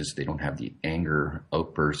changes. They don't have the anger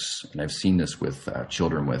outbursts. And I've seen this with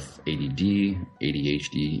children with ADD,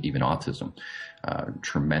 ADHD, even autism.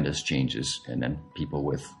 Tremendous changes. And then people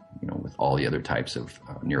with all the other types of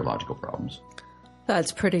neurological problems.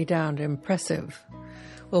 That's pretty darn impressive.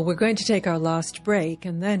 Well, we're going to take our last break,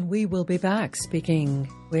 and then we will be back speaking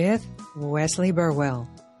with Wesley Burwell.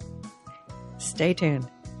 Stay tuned.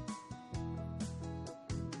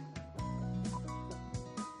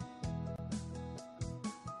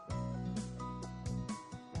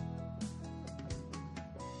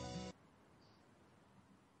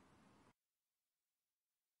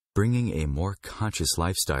 Bringing a more conscious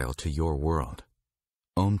lifestyle to your world.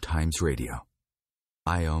 Om Times Radio.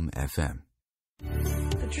 IOM FM.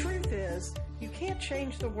 The truth is, you can't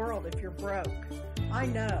change the world if you're broke. I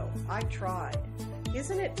know, I tried.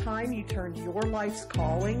 Isn't it time you turned your life's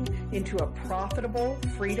calling into a profitable,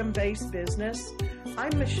 freedom-based business?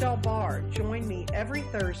 I'm Michelle Barr. Join me every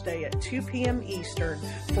Thursday at 2 p.m. Eastern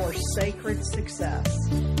for Sacred Success.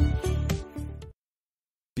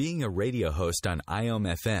 Being a radio host on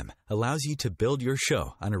IOM FM allows you to build your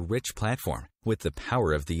show on a rich platform with the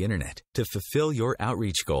power of the internet to fulfill your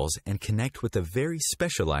outreach goals and connect with a very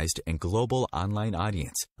specialized and global online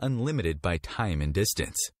audience, unlimited by time and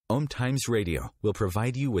distance. Om Times Radio will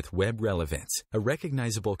provide you with web relevance, a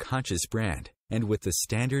recognizable conscious brand, and with the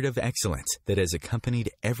standard of excellence that has accompanied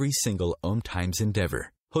every single Om Times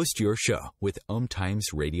endeavor. Host your show with Om Times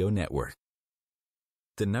Radio Network.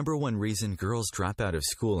 The number one reason girls drop out of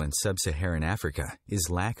school in sub-Saharan Africa is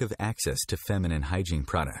lack of access to feminine hygiene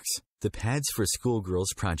products. The Pads for Schoolgirls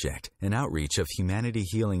Project, an outreach of Humanity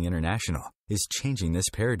Healing International, is changing this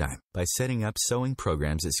paradigm by setting up sewing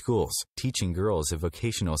programs at schools, teaching girls a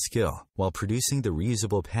vocational skill, while producing the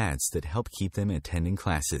reusable pads that help keep them attending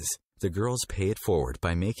classes. The girls pay it forward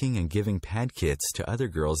by making and giving pad kits to other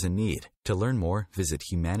girls in need. To learn more, visit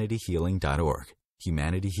humanityhealing.org.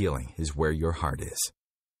 Humanity Healing is where your heart is.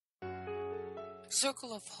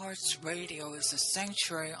 Circle of Hearts Radio is a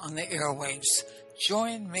sanctuary on the airwaves.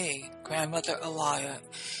 Join me, Grandmother Elia,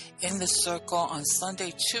 in the circle on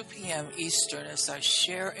Sunday, 2 p.m. Eastern as I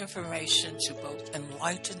share information to both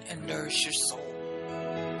enlighten and nourish your soul.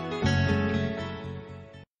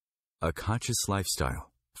 A conscious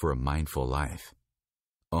lifestyle for a mindful life.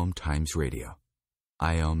 Om Times Radio.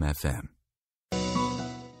 IOM FM.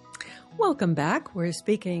 Welcome back. We're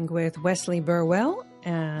speaking with Wesley Burwell,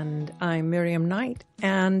 and I'm Miriam Knight.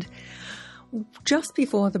 And just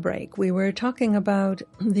before the break, we were talking about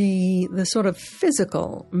the sort of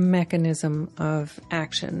physical mechanism of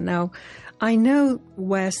action. Now, I know,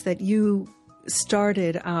 Wes, that you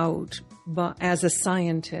started out but as a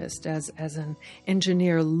scientist, as an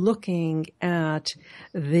engineer, looking at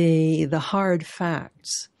the hard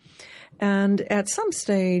facts. And at some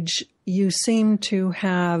stage, you seem to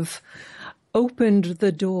have opened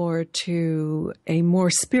the door to a more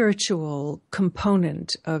spiritual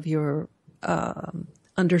component of your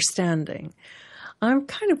understanding. I'm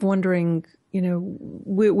kind of wondering,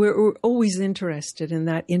 we're always interested in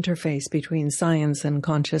that interface between science and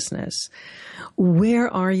consciousness.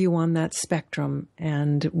 Where are you on that spectrum,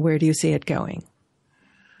 and where do you see it going?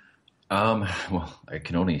 Well, I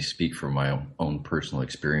can only speak from my own personal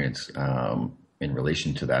experience in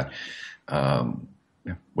relation to that.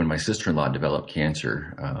 When my sister-in-law developed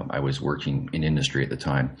cancer, I was working in industry at the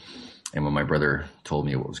time. And when my brother told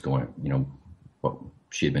me what was what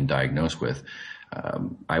she had been diagnosed with,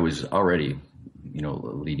 I was already,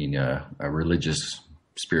 leading a religious,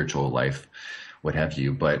 spiritual life, what have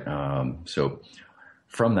you. But so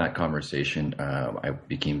from that conversation, I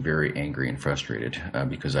became very angry and frustrated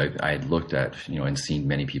because I had looked at, and seen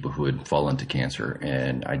many people who had fallen to cancer,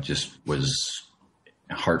 and I just was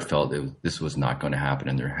heartfelt that this was not going to happen,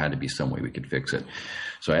 and there had to be some way we could fix it.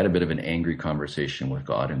 So I had a bit of an angry conversation with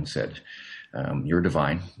God and said, you're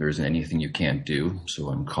divine. There isn't anything you can't do. So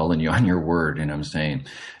I'm calling you on your word, and I'm saying,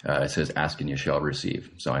 it says, ask and you shall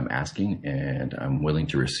receive. So I'm asking, and I'm willing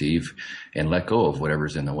to receive and let go of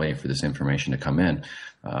whatever's in the way for this information to come in.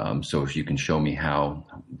 So if you can show me how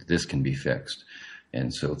this can be fixed.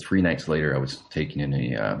 And so 3 nights later, I was taken in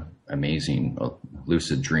a amazing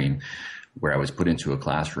lucid dream where I was put into a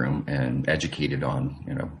classroom and educated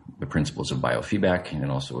on, the principles of biofeedback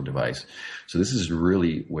and also a device. So this is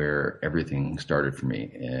really where everything started for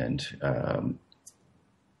me. And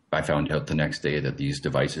I found out the next day that these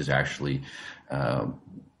devices actually,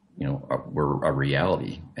 were a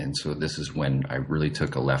reality. And so this is when I really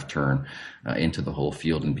took a left turn into the whole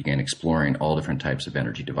field and began exploring all different types of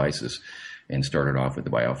energy devices, and started off with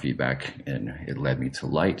the biofeedback, and it led me to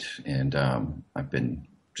light. And I've been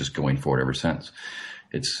just going forward ever since.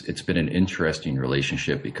 It's been an interesting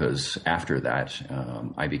relationship because after that,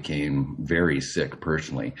 I became very sick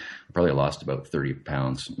personally. I probably lost about 30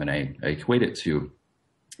 pounds, and I equate it to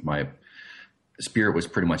my spirit was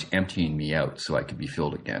pretty much emptying me out so I could be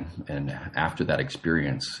filled again. And after that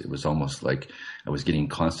experience, it was almost like I was getting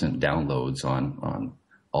constant downloads on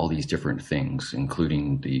all these different things,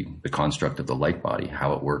 including the construct of the light body,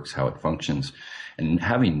 how it works, how it functions, and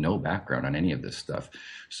having no background on any of this stuff.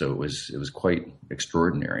 So it was quite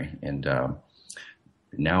extraordinary. And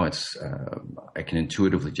now it's I can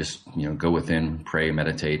intuitively just go within, pray,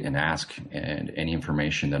 meditate, and ask, and any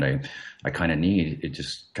information that I kind of need, it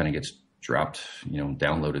just kind of gets dropped,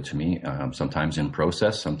 downloaded to me. Sometimes in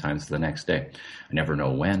process, sometimes the next day. I never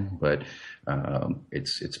know when, but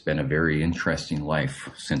it's been a very interesting life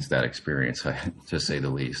since that experience, to say the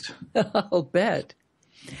least. I'll bet.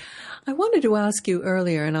 I wanted to ask you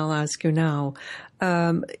earlier, and I'll ask you now,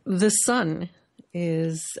 the sun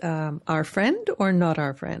is our friend or not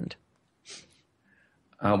our friend?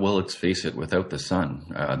 Well, let's face it, without the sun,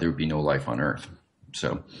 there would be no life on Earth.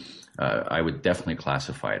 So I would definitely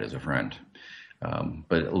classify it as a friend.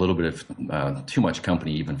 But a little bit of too much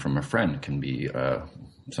company, even from a friend, can be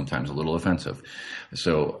sometimes a little offensive.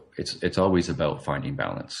 So it's always about finding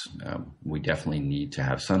balance. We definitely need to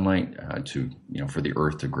have sunlight for the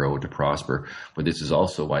earth to grow, to prosper. But this is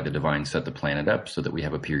also why the divine set the planet up so that we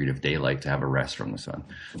have a period of daylight to have a rest from the sun.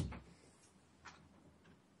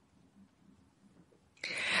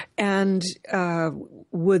 And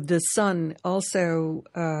would the sun also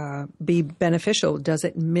be beneficial? Does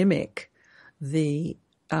it mimic the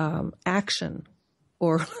action,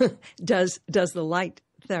 or does the light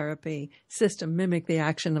therapy system mimic the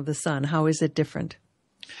action of the sun? How is it different?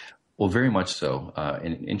 Well, very much so.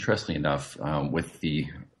 And interestingly enough, with the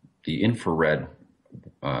infrared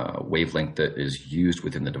wavelength that is used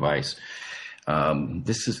within the device,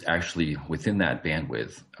 this is actually within that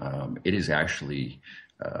bandwidth. It is actually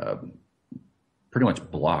pretty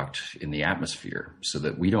much blocked in the atmosphere, so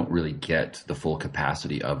that we don't really get the full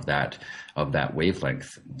capacity of that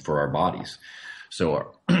wavelength for our bodies.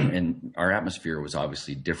 So, and our atmosphere was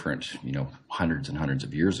obviously different, hundreds and hundreds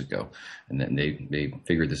of years ago. And then they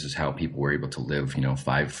figured this is how people were able to live,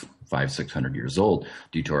 600 years old,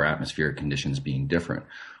 due to our atmospheric conditions being different.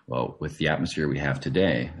 Well, with the atmosphere we have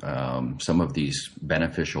today, some of these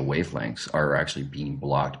beneficial wavelengths are actually being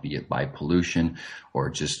blocked, be it by pollution or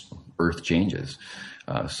just earth changes.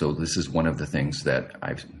 So this is one of the things that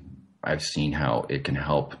I've seen how it can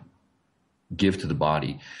help give to the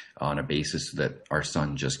body on a basis that our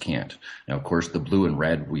sun just can't. Now, of course, the blue and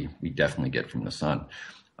red we definitely get from the sun.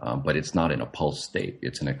 but it's not in a pulse state.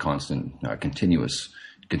 It's in a constant, continuous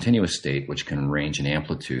state, which can range in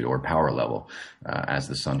amplitude or power level as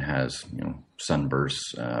the sun has,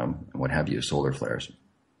 sunbursts, what have you, solar flares.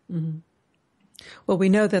 Mm-hmm. Well, we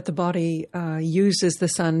know that the body uses the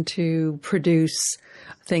sun to produce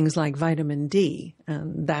things like vitamin D,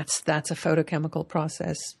 and that's a photochemical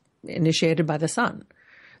process initiated by the sun.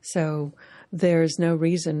 So there's no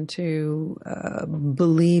reason to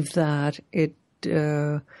believe that it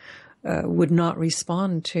would not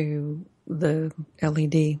respond to the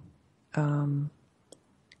LED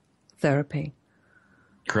therapy.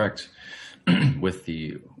 Correct. With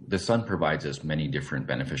the sun provides us many different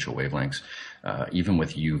beneficial wavelengths, even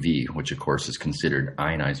with UV, which of course is considered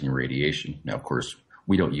ionizing radiation. Now, of course,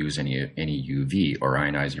 we don't use any UV or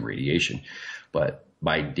ionizing radiation, but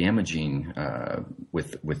by damaging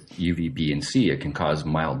with UV, B, and C, it can cause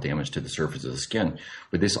mild damage to the surface of the skin.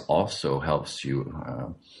 But this also helps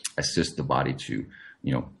to assist the body to,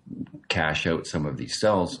 cash out some of these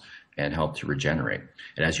cells and help to regenerate.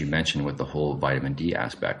 And as you mentioned, with the whole vitamin D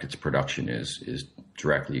aspect, its production is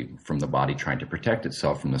directly from the body trying to protect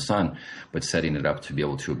itself from the sun, but setting it up to be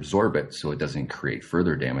able to absorb it so it doesn't create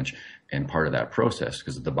further damage. And part of that process,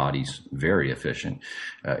 because the body's very efficient,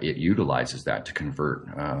 it utilizes that to convert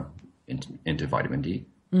into vitamin D.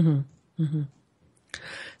 Mm-hmm. Mm-hmm.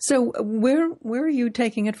 So where are you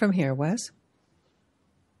taking it from here, Wes?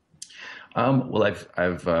 Well,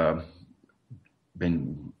 I've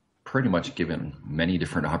been pretty much given many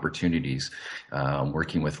different opportunities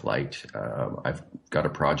working with light. I've got a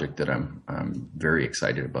project that I'm very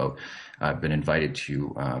excited about. I've been invited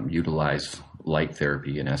to utilize light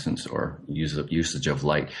therapy, in essence, or usage of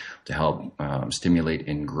light to help stimulate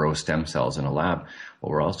and grow stem cells in a lab.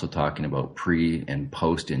 But we're also talking about pre and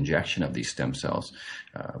post injection of these stem cells.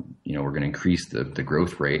 We're going to increase the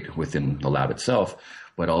growth rate within the lab itself,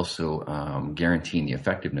 but also guaranteeing the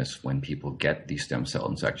effectiveness when people get these stem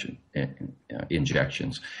cell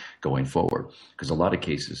injections going forward. Because a lot of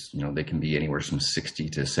cases, they can be anywhere from 60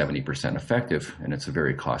 to 70% effective, and it's a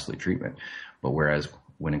very costly treatment. But whereas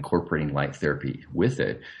when incorporating light therapy with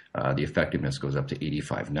it, the effectiveness goes up to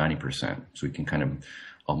 85, 90%. So we can kind of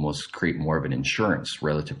almost create more of an insurance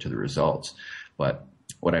relative to the results. But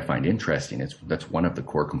what I find interesting is that's one of the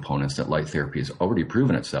core components that light therapy has already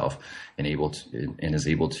proven itself and is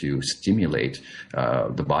able to stimulate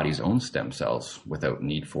the body's own stem cells without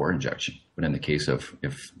need for injection. But in the case of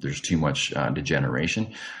if there's too much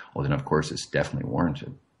degeneration, well, then of course it's definitely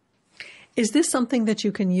warranted. Is this something that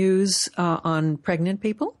you can use on pregnant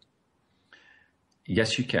people?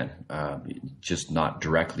 Yes, you can. Just not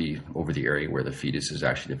directly over the area where the fetus is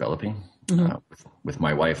actually developing. Mm-hmm. With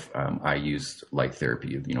my wife, I used light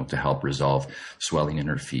therapy, to help resolve swelling in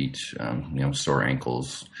her feet, sore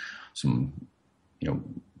ankles, some,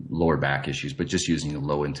 lower back issues, but just using a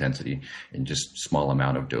low intensity and just small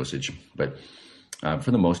amount of dosage. But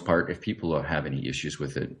for the most part, if people have any issues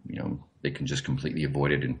with it, they can just completely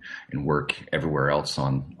avoid it and work everywhere else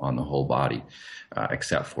on the whole body,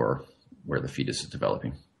 except for where the fetus is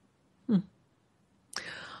developing.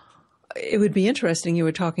 It would be interesting. You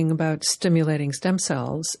were talking about stimulating stem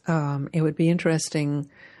cells. It would be interesting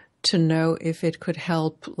to know if it could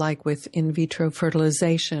help, like with in vitro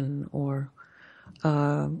fertilization, or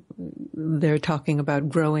they're talking about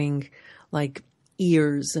growing like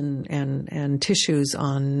ears and tissues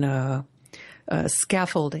on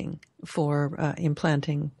scaffolding for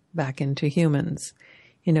implanting back into humans.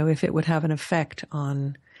 If it would have an effect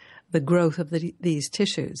on the growth of these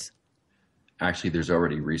tissues. Actually, there's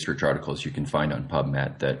already research articles you can find on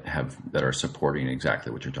PubMed that are supporting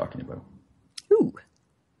exactly what you're talking about. Ooh,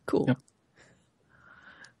 cool. Yep.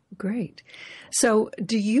 Great. So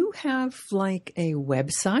do you have like a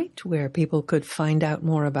website where people could find out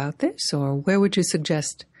more about this, or where would you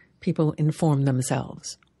suggest people inform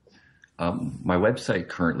themselves? My website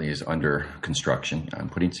currently is under construction. I'm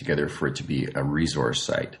putting together for it to be a resource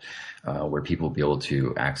site where people will be able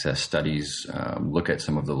to access studies, look at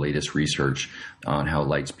some of the latest research on how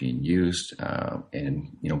light's being used,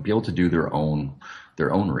 and be able to do their own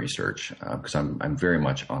research, because I'm very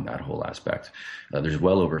much on that whole aspect. There's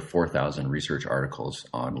well over 4,000 research articles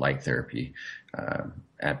on light therapy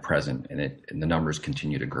at present, and the numbers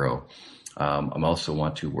continue to grow. I also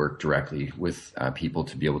want to work directly with people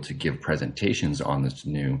to be able to give presentations on this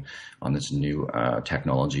new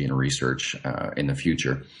technology and research in the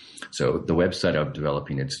future. So the website I'm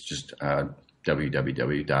developing, it's just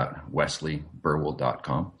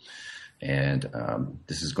www.wesleyburwell.com. And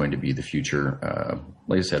this is going to be the future,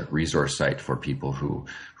 like I said, resource site for people who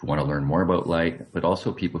want to learn more about light, but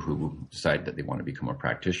also people who decide that they want to become a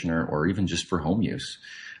practitioner, or even just for home use,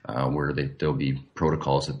 where there'll be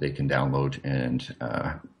protocols that they can download and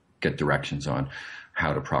get directions on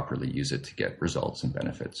how to properly use it to get results and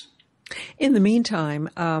benefits. In the meantime,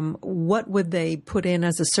 what would they put in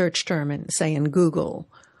as a search term, say in Google,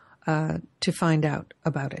 to find out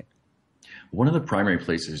about it? One of the primary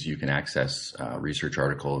places you can access research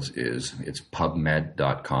articles it's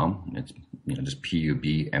PubMed.com. It's just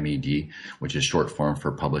PubMed, which is short form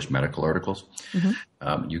for published medical articles.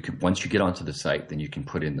 Mm-hmm. You can, once you get onto the site, then you can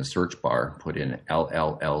put in the search bar, put in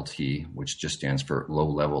LLLT, which just stands for low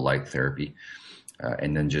level light therapy,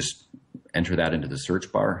 and then just enter that into the search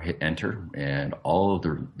bar, hit enter, and all of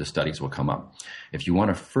the studies will come up. If you want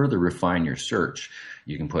to further refine your search,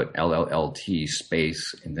 you can put LLLT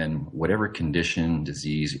space and then whatever condition,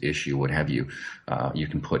 disease, issue, what have you, you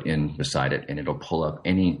can put in beside it, and it'll pull up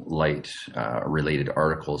any light related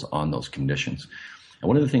articles on those conditions. And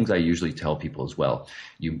one of the things I usually tell people as well,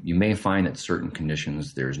 you may find that certain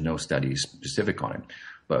conditions, there's no studies specific on it,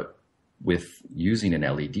 but with using an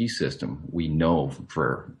LED system, we know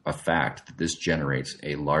for a fact that this generates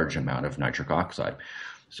a large amount of nitric oxide.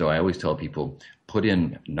 So I always tell people, put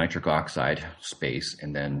in nitric oxide space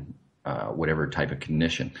and then whatever type of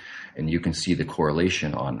condition, and you can see the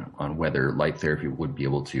correlation on whether light therapy would be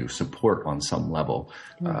able to support on some level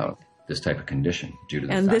this type of condition due to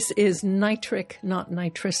the fact. And this is nitric, not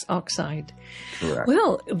nitrous oxide. Correct.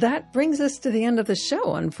 Well, that brings us to the end of the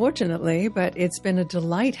show, unfortunately, but it's been a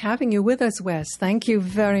delight having you with us, Wes. Thank you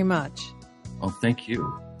very much. Oh, thank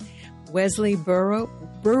you. Wesley Burwell,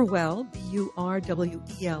 Burwell,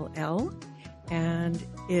 and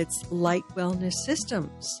it's Light Wellness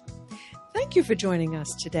Systems. Thank you for joining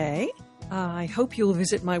us today. I hope you'll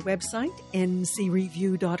visit my website,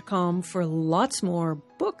 ncreview.com, for lots more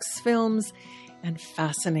books, films, and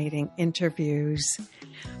fascinating interviews.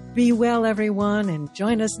 Be well, everyone, and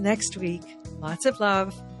join us next week. Lots of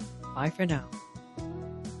love. Bye for now.